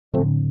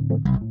Hello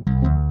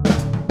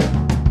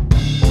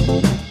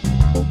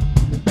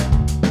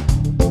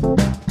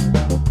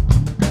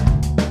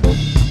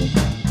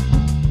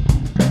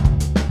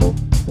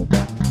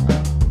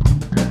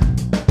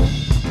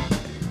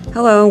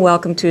and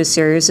welcome to a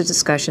series of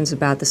discussions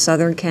about the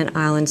Southern Kent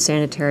Island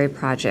Sanitary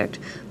Project.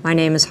 My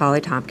name is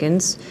Holly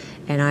Tompkins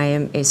and I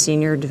am a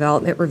Senior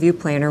Development Review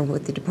Planner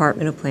with the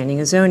Department of Planning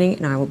and Zoning,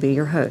 and I will be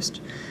your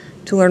host.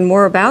 To learn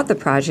more about the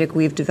project,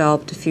 we've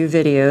developed a few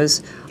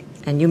videos,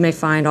 and you may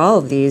find all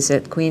of these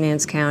at Queen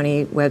Anne's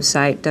County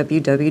website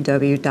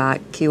www.qac.org.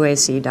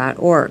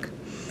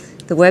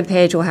 The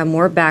webpage will have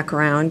more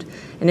background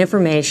and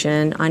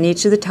information on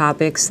each of the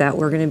topics that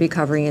we're going to be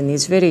covering in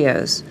these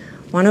videos,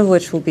 one of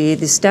which will be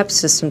the STEP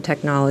system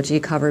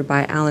technology covered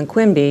by Alan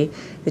Quimby,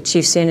 the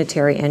Chief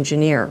Sanitary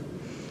Engineer.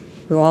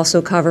 We'll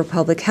also cover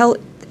public health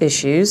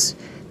issues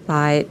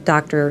by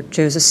Dr.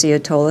 Joseph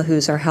Ciatola,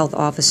 who's our health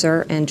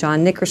officer, and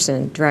John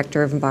Nickerson,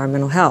 Director of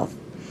Environmental Health.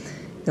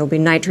 There will be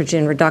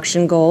nitrogen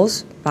reduction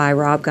goals by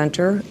Rob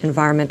Gunter,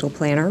 Environmental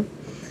Planner,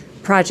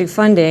 project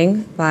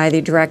funding by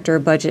the Director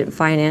of Budget and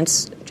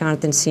Finance,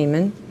 Jonathan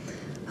Seaman,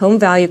 home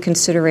value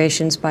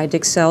considerations by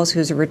Dick Sells,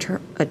 who's a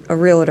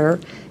realtor,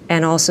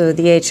 and also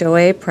the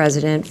HOA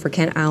president for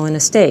Kent Island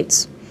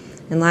Estates.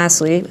 And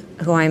lastly,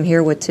 who I'm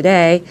here with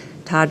today,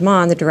 Todd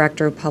Mohn, the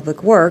Director of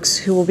Public Works,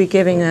 who will be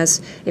giving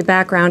us a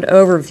background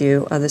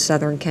overview of the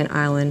Southern Kent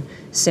Island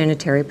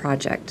Sanitary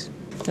Project.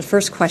 The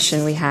first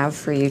question we have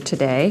for you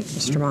today,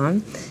 Mr.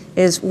 Mohn,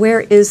 is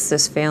where is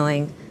this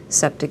failing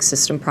septic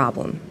system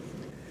problem?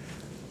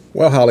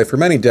 Well, Holly, for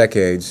many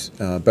decades,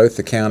 both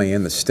the county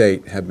and the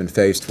state have been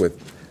faced with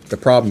the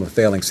problem of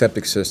failing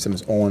septic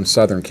systems on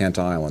Southern Kent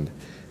Island.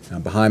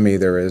 Behind me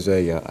there is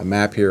a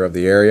map here of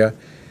the area.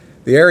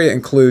 The area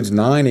includes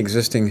 9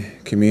 existing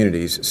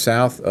communities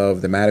south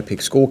of the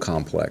Mattapique School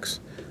Complex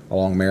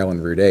along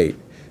Maryland Route 8.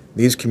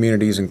 These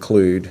communities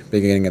include,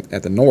 beginning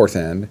at the north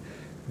end,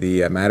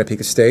 the Mattapique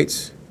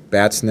Estates,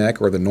 Bats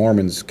Neck or the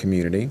Normans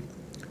community,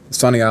 the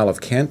Sunny Isle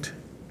of Kent,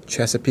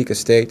 Chesapeake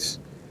Estates,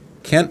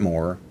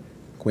 Kentmore,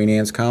 Queen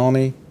Anne's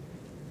Colony,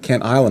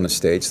 Kent Island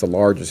Estates, the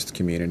largest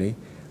community,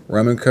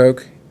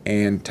 Romancoke,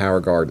 and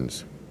Tower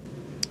Gardens.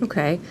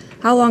 Okay.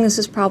 How long has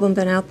this problem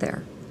been out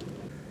there?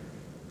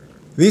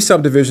 These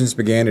subdivisions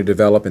began to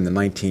develop in the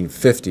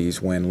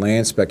 1950s when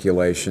land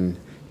speculation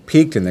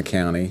peaked in the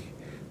county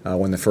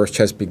when the first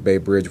Chesapeake Bay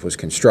Bridge was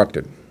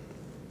constructed.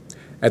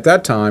 At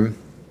that time,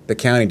 the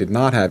county did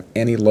not have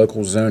any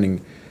local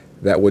zoning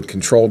that would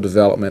control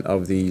development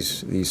of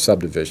these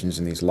subdivisions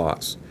and these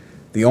lots.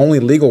 The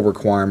only legal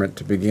requirement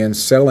to begin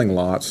selling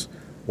lots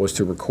was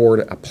to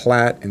record a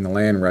plat in the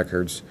land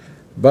records,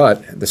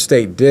 but the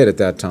state did at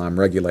that time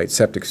regulate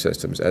septic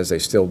systems, as they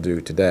still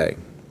do today.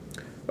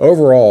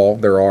 Overall,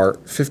 there are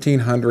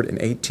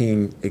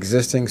 1,518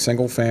 existing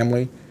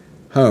single-family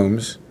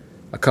homes,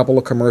 a couple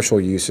of commercial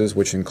uses,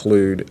 which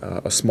include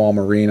a small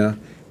marina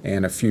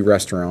and a few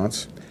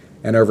restaurants,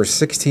 and over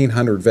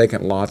 1,600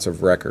 vacant lots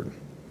of record.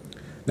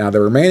 Now,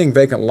 the remaining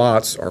vacant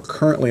lots are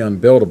currently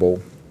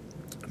unbuildable,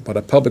 but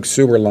a public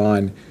sewer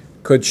line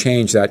could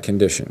change that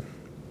condition,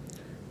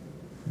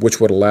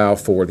 which would allow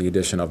for the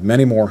addition of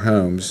many more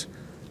homes,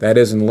 that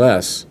is,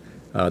 unless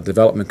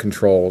development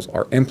controls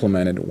are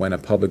implemented when a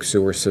public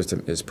sewer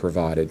system is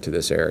provided to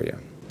this area.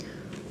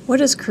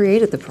 What has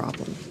created the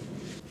problem?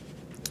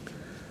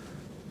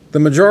 The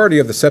majority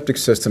of the septic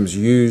systems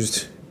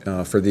used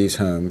for these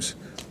homes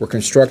were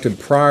constructed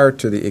prior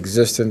to the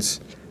existence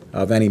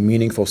of any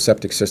meaningful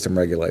septic system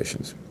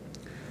regulations.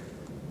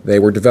 They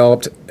were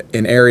developed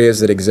in areas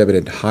that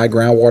exhibited high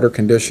groundwater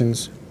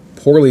conditions,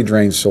 poorly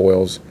drained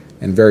soils,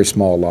 and very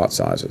small lot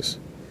sizes.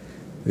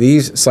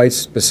 These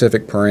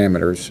site-specific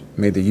parameters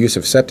made the use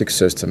of septic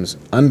systems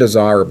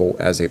undesirable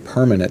as a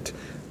permanent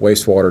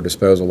wastewater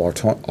disposal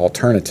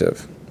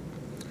alternative.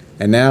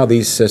 And now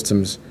these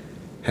systems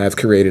have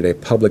created a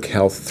public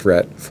health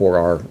threat for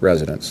our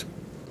residents.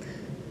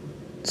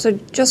 So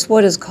just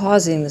what is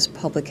causing this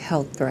public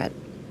health threat?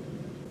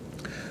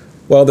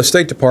 Well, the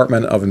State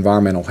Department of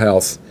Environmental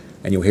Health,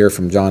 and you'll hear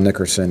from John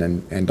Nickerson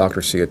and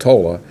Dr.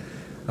 Ciatola,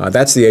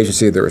 that's the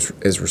agency that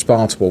is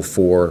responsible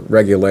for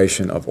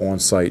regulation of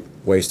on-site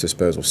waste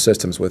disposal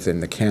systems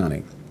within the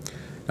county.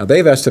 Now,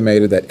 they've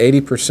estimated that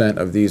 80%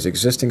 of these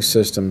existing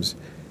systems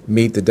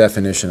meet the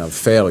definition of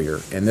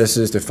failure, and this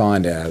is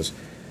defined as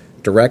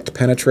direct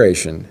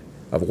penetration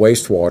of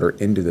wastewater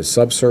into the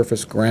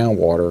subsurface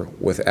groundwater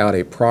without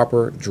a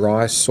proper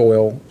dry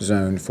soil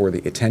zone for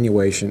the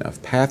attenuation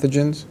of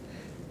pathogens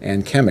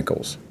and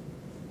chemicals.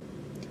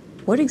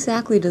 What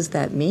exactly does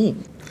that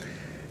mean?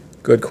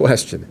 Good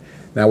question.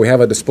 Now we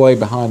have a display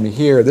behind me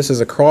here. This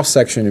is a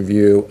cross-section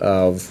view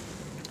of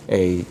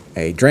a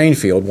drain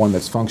field, one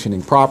that's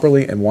functioning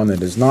properly and one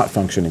that is not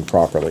functioning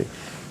properly.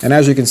 And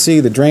as you can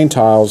see, the drain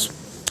tiles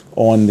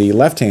on the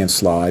left-hand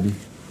slide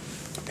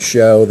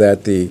show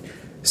that the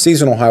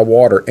seasonal high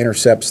water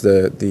intercepts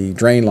the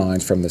drain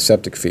lines from the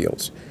septic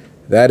fields.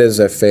 That is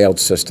a failed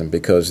system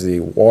because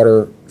the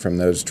water from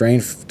those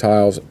drain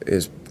tiles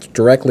is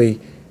directly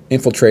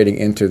infiltrating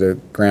into the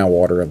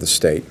groundwater of the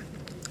state.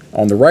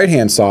 On the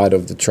right-hand side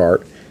of the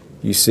chart,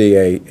 you see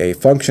a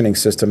functioning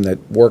system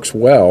that works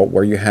well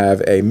where you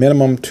have a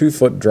minimum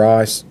 2-foot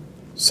dry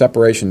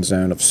separation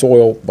zone of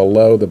soil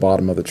below the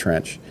bottom of the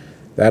trench.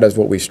 That is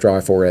what we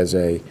strive for as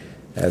a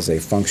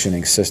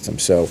functioning system.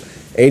 So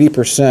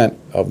 80%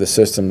 of the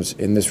systems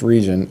in this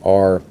region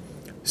are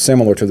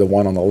similar to the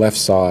one on the left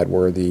side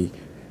where the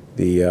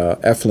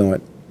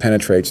effluent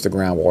penetrates the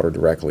groundwater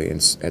directly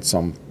at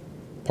some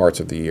parts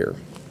of the year.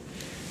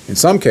 In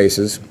some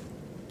cases,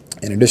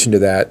 in addition to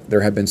that,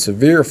 there have been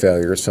severe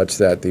failures such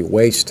that the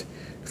waste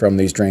from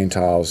these drain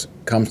tiles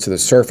comes to the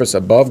surface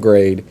above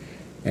grade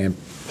and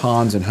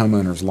ponds and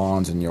homeowners'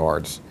 lawns and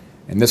yards.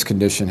 And this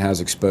condition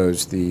has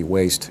exposed the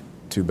waste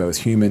to both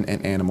human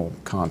and animal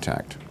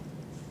contact.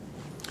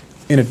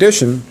 In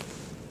addition,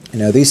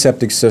 these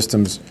septic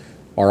systems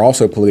are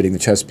also polluting the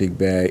Chesapeake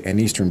Bay and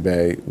Eastern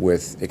Bay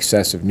with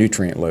excessive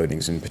nutrient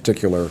loadings, in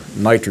particular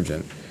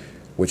nitrogen,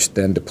 which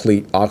then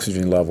deplete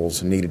oxygen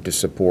levels needed to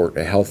support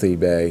a healthy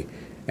bay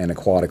and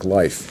aquatic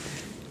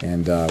life.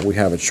 And we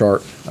have a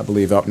chart, I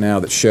believe, up now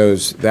that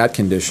shows that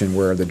condition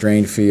where the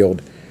drain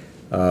field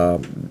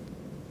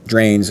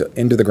drains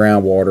into the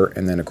groundwater,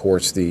 and then, of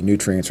course, the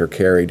nutrients are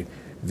carried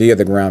via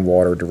the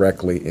groundwater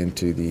directly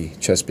into the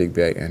Chesapeake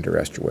Bay and her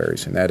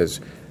estuaries, and that is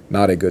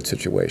not a good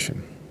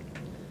situation.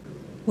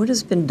 What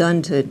has been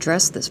done to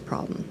address this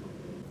problem?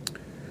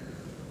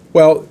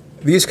 Well,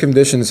 these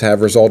conditions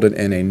have resulted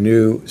in a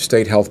new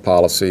state health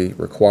policy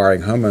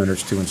requiring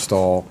homeowners to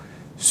install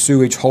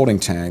sewage holding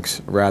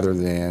tanks rather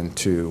than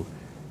to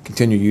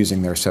continue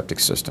using their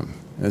septic system.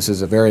 This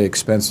is a very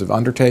expensive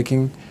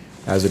undertaking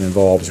as it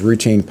involves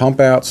routine pump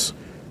outs,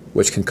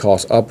 which can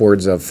cost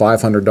upwards of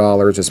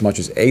 $500, as much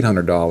as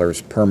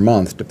 $800 per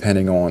month,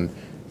 depending on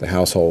the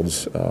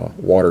household's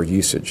water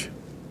usage.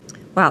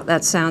 Wow,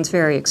 that sounds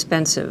very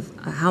expensive.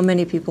 How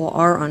many people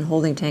are on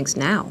holding tanks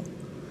now?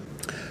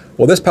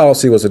 Well, this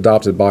policy was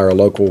adopted by our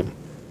local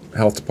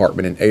health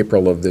department in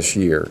April of this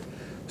year.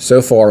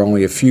 So far,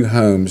 only a few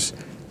homes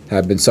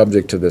have been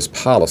subject to this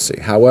policy.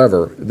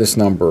 However, this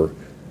number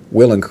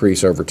will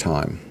increase over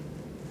time.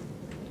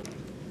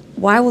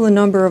 Why will the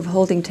number of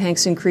holding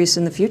tanks increase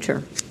in the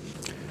future?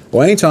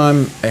 Well,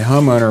 anytime a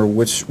homeowner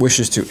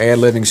wishes to add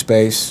living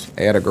space,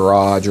 add a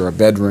garage or a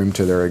bedroom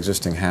to their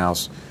existing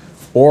house,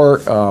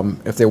 or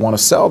if they want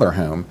to sell their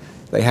home,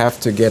 they have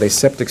to get a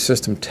septic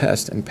system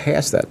test and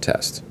pass that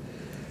test.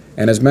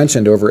 And as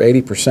mentioned, over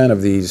 80%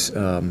 of these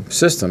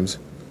systems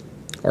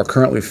are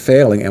currently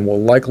failing and will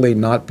likely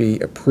not be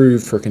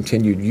approved for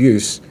continued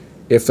use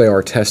if they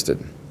are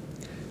tested.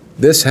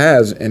 This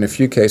has, in a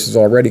few cases,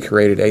 already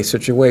created a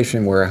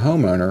situation where a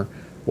homeowner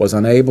was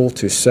unable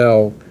to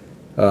sell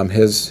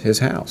his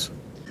house.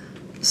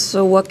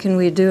 So what can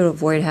we do to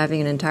avoid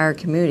having an entire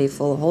community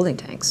full of holding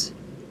tanks?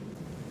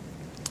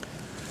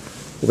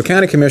 Well, the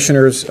county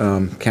commissioners,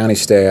 county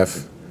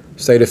staff,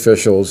 state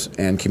officials,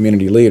 and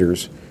community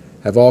leaders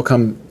have all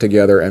come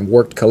together and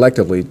worked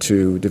collectively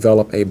to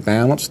develop a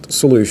balanced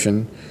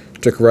solution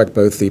to correct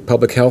both the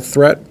public health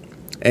threat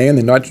and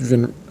the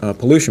nitrogen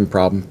pollution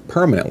problem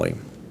permanently.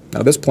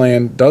 Now, this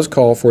plan does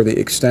call for the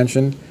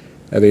extension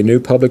of a new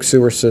public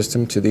sewer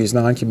system to these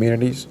 9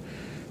 communities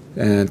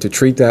and to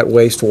treat that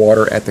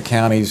wastewater at the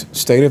county's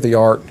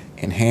state-of-the-art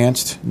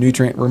Enhanced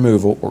Nutrient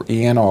Removal, or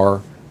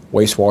ENR,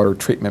 wastewater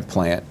treatment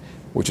plant,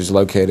 which is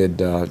located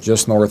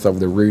just north of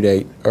the Route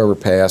 8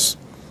 overpass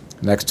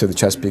next to the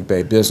Chesapeake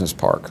Bay Business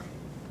Park.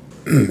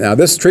 Now,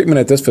 this treatment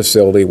at this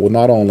facility will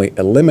not only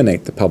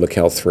eliminate the public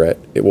health threat,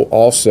 it will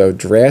also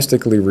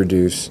drastically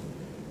reduce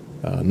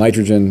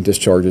nitrogen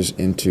discharges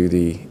into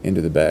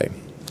the bay.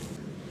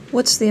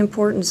 What's the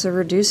importance of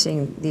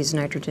reducing these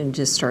nitrogen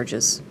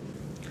discharges?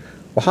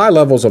 Well, high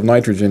levels of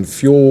nitrogen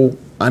fuel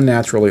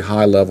unnaturally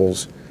high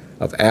levels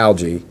of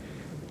algae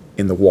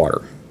in the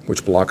water,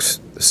 which blocks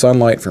the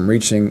sunlight from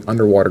reaching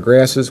underwater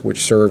grasses,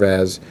 which serve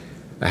as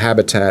a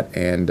habitat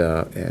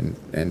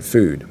and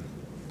food.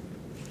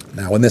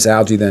 Now, when this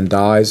algae then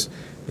dies,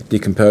 it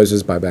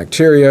decomposes by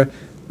bacteria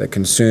that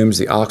consumes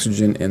the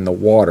oxygen in the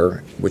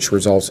water, which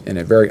results in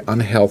a very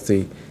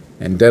unhealthy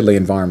and deadly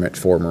environment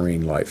for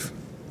marine life.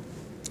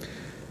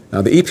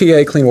 Now, the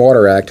EPA Clean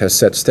Water Act has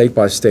set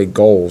state-by-state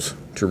goals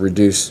to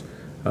reduce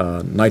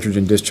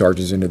nitrogen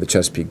discharges into the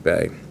Chesapeake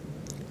Bay.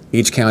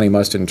 Each county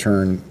must in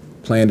turn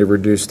plan to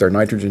reduce their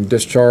nitrogen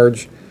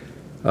discharge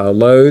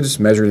loads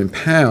measured in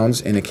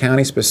pounds in a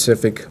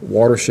county-specific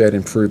watershed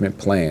improvement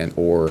plan,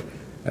 or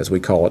as we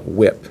call it,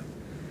 WIP.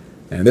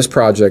 And this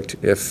project,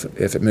 if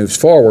it moves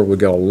forward, would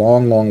go a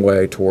long, long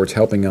way towards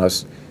helping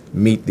us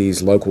meet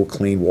these local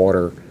clean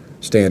water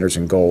standards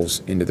and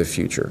goals into the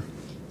future.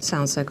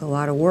 Sounds like a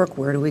lot of work.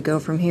 Where do we go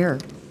from here?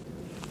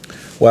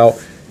 Well,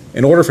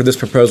 in order for this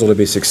proposal to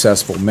be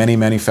successful, many,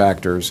 many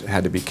factors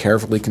had to be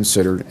carefully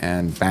considered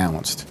and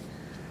balanced.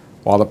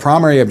 While the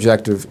primary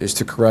objective is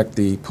to correct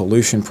the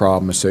pollution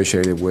problem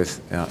associated with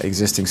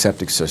existing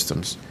septic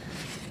systems,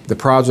 the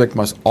project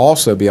must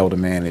also be able to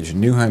manage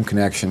new home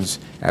connections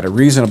at a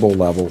reasonable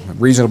level, a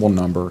reasonable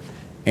number,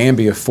 and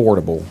be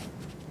affordable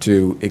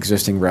to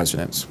existing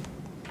residents.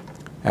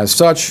 As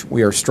such,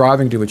 we are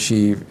striving to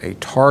achieve a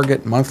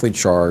target monthly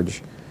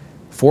charge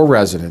for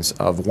residents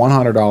of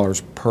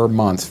 $100 per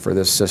month for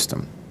this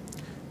system.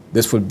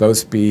 This would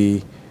both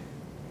be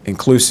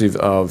inclusive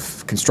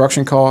of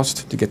construction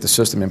cost to get the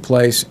system in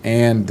place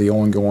and the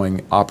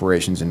ongoing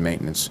operations and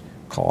maintenance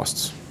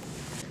costs.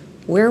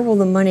 Where will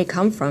the money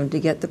come from to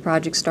get the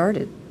project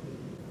started?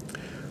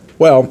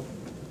 Well,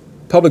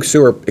 public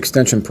sewer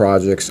extension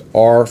projects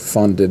are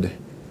funded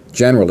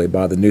generally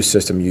by the new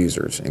system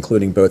users,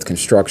 including both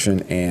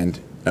construction and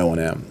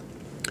O&M.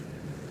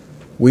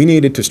 We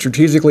needed to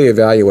strategically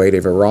evaluate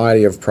a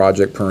variety of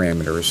project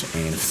parameters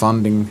and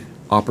funding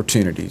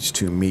opportunities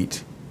to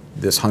meet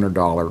this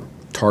 $100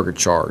 target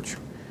charge.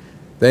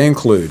 They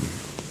include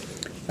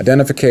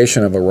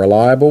identification of a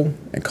reliable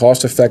and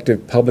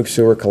cost-effective public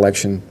sewer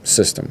collection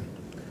system,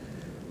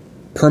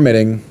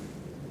 permitting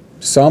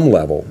some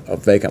level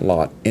of vacant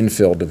lot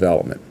infill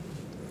development,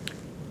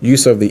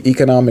 use of the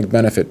economic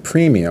benefit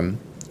premium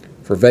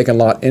for vacant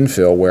lot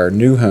infill where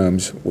new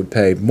homes would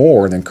pay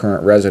more than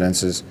current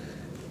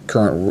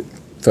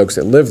folks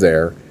that live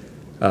there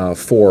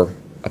for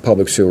a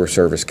public sewer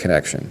service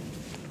connection.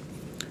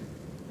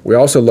 We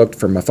also looked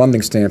from a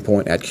funding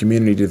standpoint at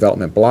community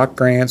development block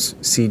grants,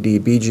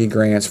 CDBG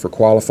grants for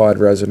qualified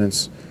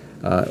residents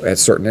at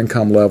certain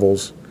income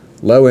levels,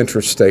 low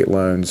interest state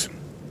loans,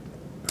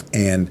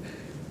 and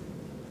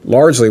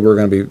largely we're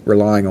going to be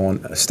relying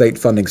on a state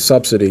funding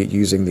subsidy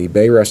using the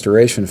Bay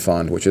Restoration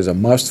Fund, which is a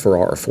must for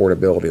our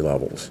affordability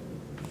levels.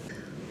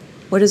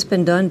 What has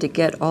been done to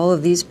get all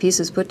of these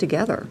pieces put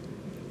together?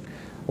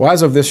 Well,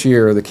 as of this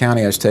year, the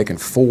county has taken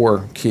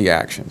 4 key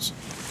actions.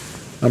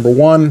 Number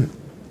one,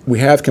 we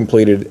have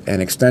completed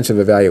an extensive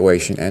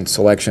evaluation and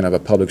selection of a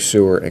public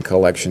sewer and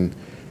collection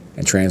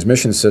and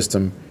transmission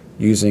system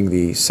using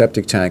the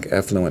septic tank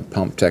effluent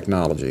pump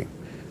technology.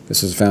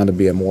 This is found to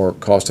be a more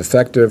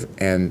cost-effective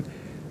and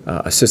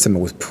a system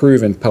with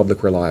proven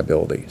public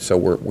reliability. So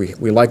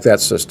we like that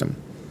system.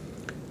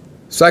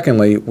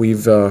 Secondly,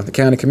 the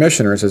county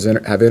commissioners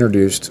have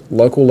introduced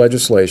local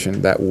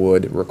legislation that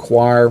would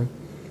require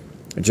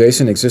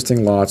adjacent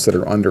existing lots that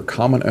are under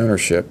common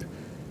ownership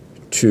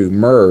to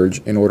merge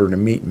in order to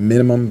meet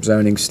minimum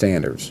zoning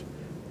standards.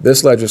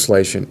 This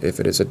legislation, if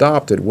it is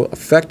adopted, will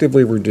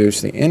effectively reduce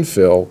the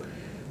infill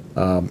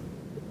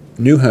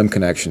new home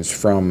connections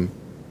from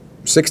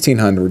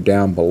 1,600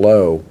 down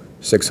below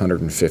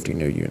 650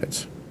 new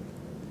units.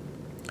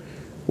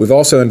 We've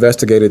also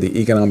investigated the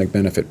economic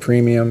benefit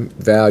premium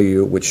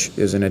value, which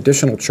is an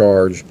additional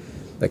charge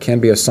that can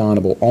be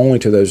assignable only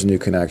to those new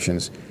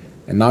connections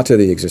and not to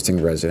the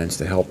existing residents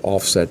to help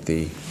offset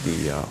the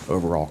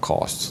overall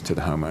costs to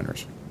the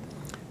homeowners.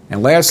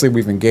 And lastly,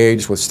 we've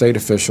engaged with state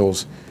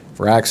officials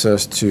for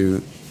access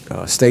to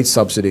state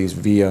subsidies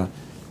via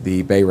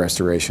the Bay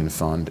Restoration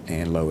Fund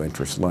and low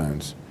interest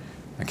loans.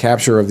 A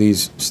capture of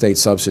these state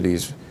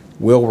subsidies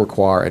will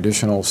require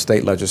additional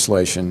state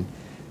legislation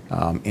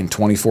in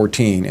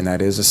 2014, and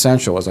that is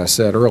essential, as I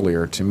said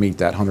earlier, to meet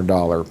that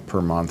 $100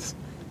 per month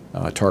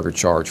target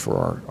charge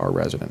for our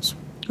residents.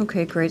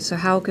 Okay, great. So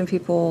how can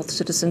people,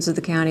 citizens of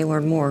the county,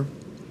 learn more?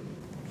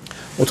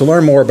 Well, to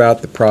learn more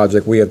about the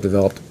project, we have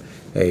developed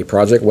a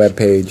project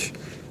webpage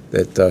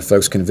that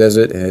folks can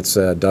visit, and it's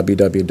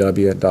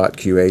www.qac.org.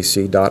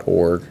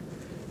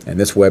 And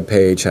this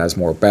webpage has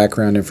more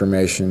background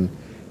information,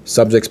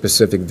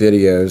 subject-specific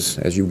videos,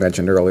 as you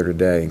mentioned earlier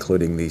today,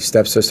 including the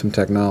step system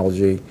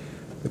technology,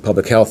 the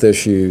public health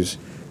issues,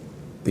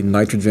 the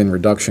nitrogen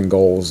reduction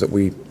goals that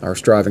we are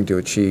striving to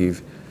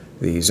achieve,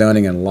 the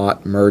zoning and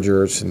lot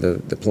mergers, and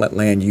the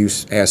land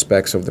use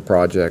aspects of the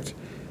project,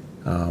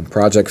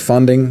 project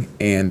funding,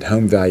 and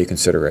home value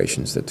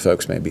considerations that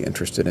folks may be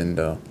interested in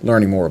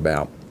learning more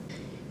about.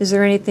 Is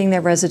there anything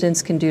that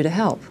residents can do to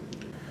help?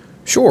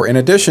 Sure. In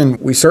addition,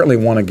 we certainly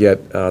want to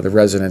get the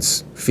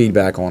residents'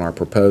 feedback on our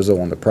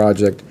proposal on the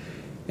project,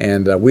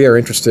 and we are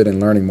interested in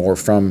learning more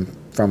from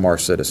our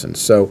citizens.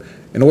 So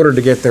in order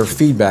to get their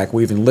feedback,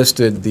 we've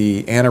enlisted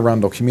the Anne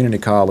Arundel Community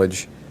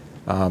College,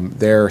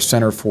 their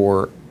Center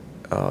for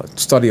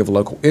Study of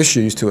Local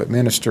Issues, to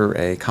administer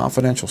a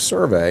confidential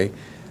survey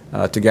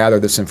to gather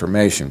this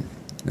information.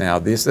 Now,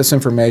 this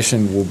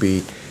information will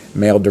be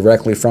mailed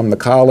directly from the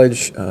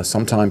college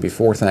sometime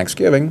before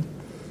Thanksgiving,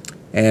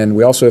 and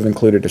we also have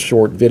included a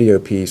short video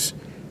piece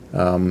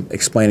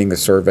explaining the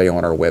survey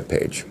on our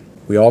webpage.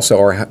 We also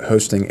are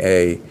hosting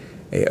a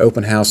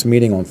open house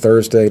meeting on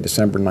Thursday,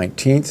 December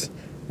 19th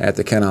at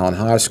the Kent Island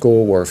High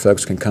School, where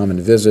folks can come and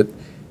visit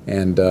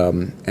and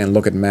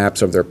look at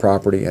maps of their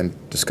property and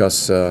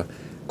discuss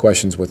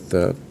questions with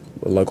the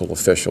local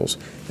officials.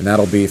 And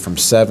that'll be from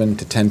 7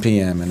 to 10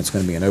 p.m. and it's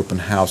going to be an open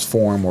house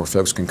forum where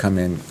folks can come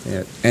in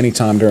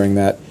anytime during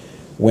that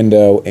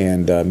window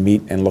and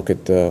meet and look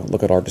at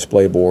our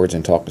display boards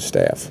and talk to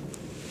staff.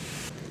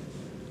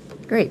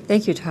 Great.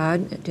 Thank you,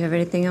 Todd. Do you have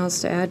anything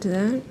else to add to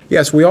that?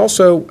 Yes, we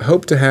also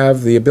hope to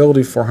have the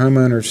ability for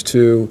homeowners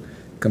to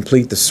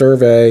complete the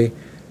survey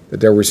that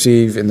they'll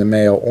receive in the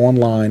mail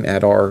online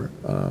at our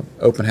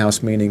open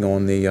house meeting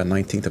on the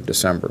 19th of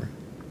December.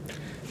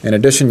 In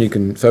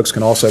addition, folks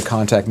can also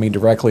contact me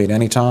directly at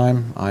any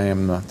time. I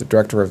am the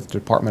Director of the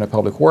Department of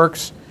Public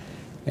Works,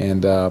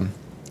 and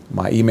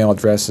my email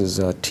address is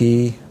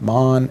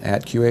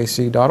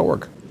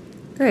tmohn@qac.org.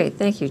 Great,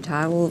 thank you,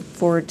 Todd. We'll look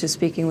forward to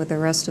speaking with the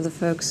rest of the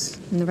folks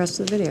in the rest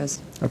of the videos.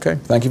 Okay,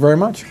 thank you very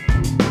much.